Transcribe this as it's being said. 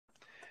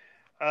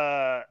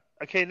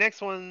Okay,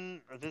 next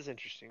one. Oh, this is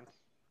interesting.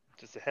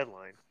 Just a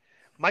headline.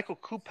 Michael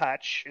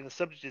Kupach, and the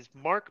subject is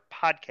Mark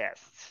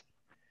Podcasts.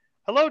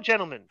 Hello,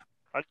 gentlemen.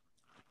 I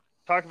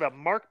talk about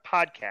Mark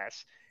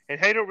Podcasts and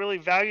how you don't really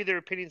value their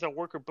opinions on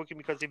work or booking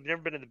because they've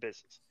never been in the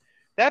business.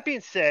 That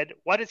being said,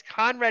 why does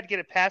Conrad get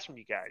a pass from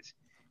you guys?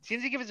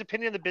 Seems to give his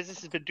opinion on the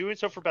business, has been doing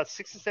so for about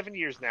 6 to 7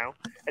 years now,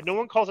 and no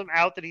one calls him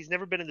out that he's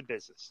never been in the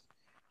business.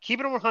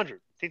 Keep it 100. I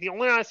think the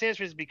only honest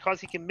answer is because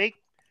he can make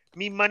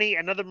me money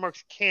and other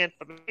marks can't,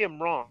 but maybe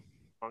I'm wrong.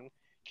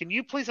 Can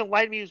you please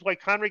enlighten me as why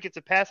Conrad gets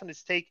a pass on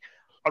his take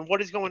on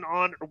what is going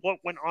on or what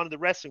went on in the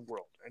wrestling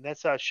world? And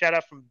that's a shout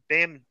out from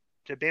Bam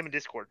to Bam in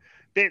Discord.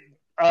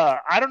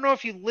 I don't know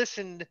if you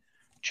listened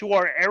to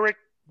our Eric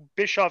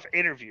Bischoff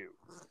interview,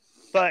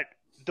 but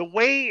the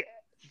way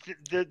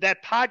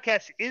that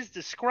podcast is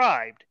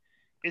described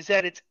is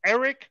that it's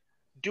Eric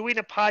doing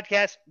a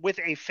podcast with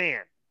a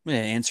fan. Yeah,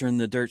 answering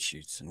the dirt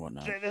sheets and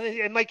whatnot.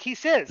 And like he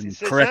says, it's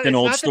correcting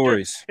old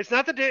stories.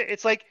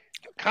 It's like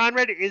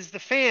Conrad is the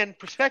fan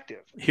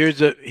perspective. He's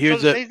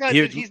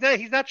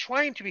not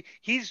trying to be.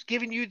 He's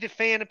giving you the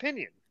fan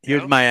opinion.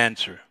 Here's my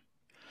answer.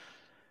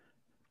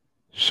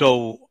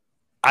 So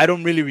I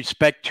don't really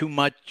respect too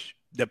much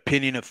the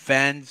opinion of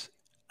fans.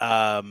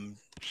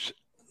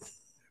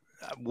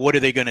 What are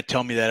they going to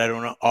tell me that I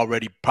don't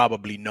already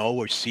probably know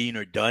or seen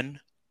or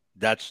done?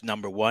 That's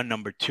number one.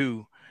 Number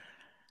two,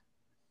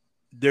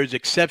 there's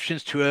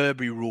exceptions to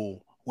every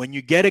rule. When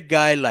you get a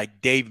guy like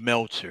Dave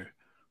Meltzer,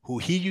 who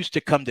he used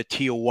to come to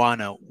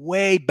Tijuana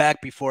way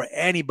back before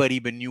anybody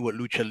even knew what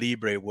Lucha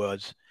Libre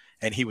was,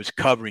 and he was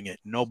covering it.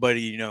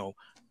 Nobody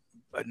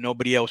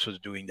else was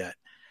doing that.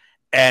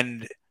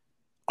 And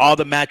all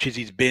the matches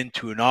he's been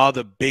to and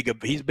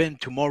he's been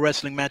to more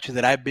wrestling matches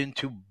than I've been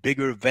to,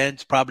 bigger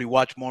events, probably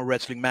watched more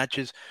wrestling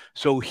matches.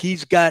 So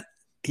I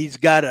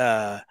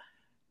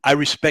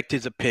respect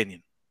his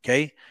opinion.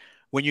 Okay.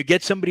 When you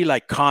get somebody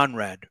like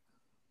Conrad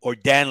or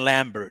Dan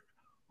Lambert,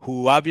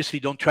 who obviously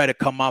don't try to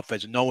come off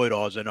as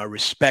know-it-alls and are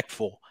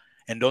respectful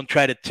and don't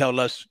try to tell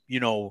us,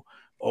 oh,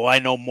 I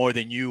know more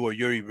than you or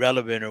you're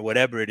irrelevant or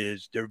whatever it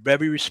is. They're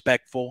very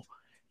respectful.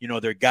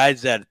 They're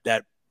guys that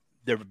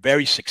they're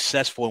very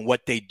successful in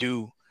what they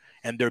do,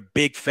 and they're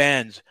big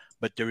fans,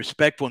 but they're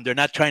respectful, and they're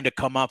not trying to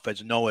come off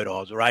as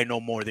know-it-alls or I know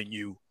more than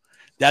you.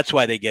 That's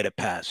why they get a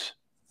pass.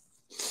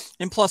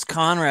 And plus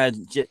Conrad,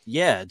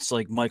 it's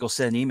like Michael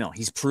said in email.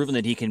 He's proven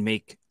that he can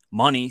make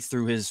money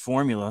through his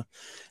formula,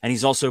 and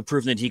he's also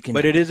proven that he can.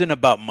 But it isn't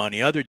about money.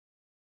 You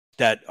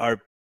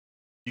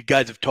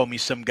guys have told me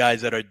some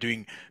guys that are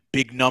doing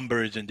big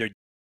numbers, and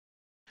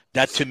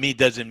that to me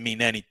doesn't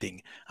mean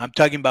anything. I'm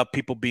talking about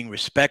people being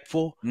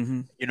respectful,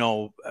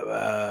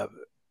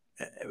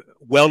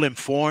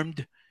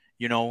 well-informed,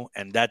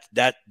 and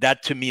that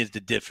to me is the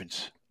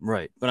difference.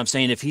 Right. But I'm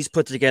saying if he's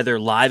put together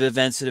live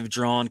events that have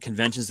drawn,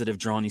 conventions that have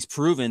drawn, he's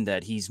proven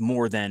that he's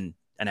more than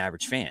an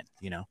average fan,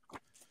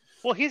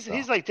 Well, he's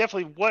like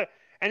definitely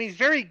and he's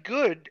very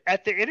good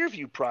at the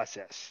interview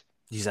process.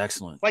 He's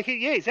excellent. Like,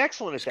 he's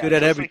excellent at that. Good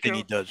at everything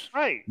he does.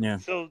 Right. Yeah.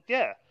 So,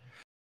 yeah.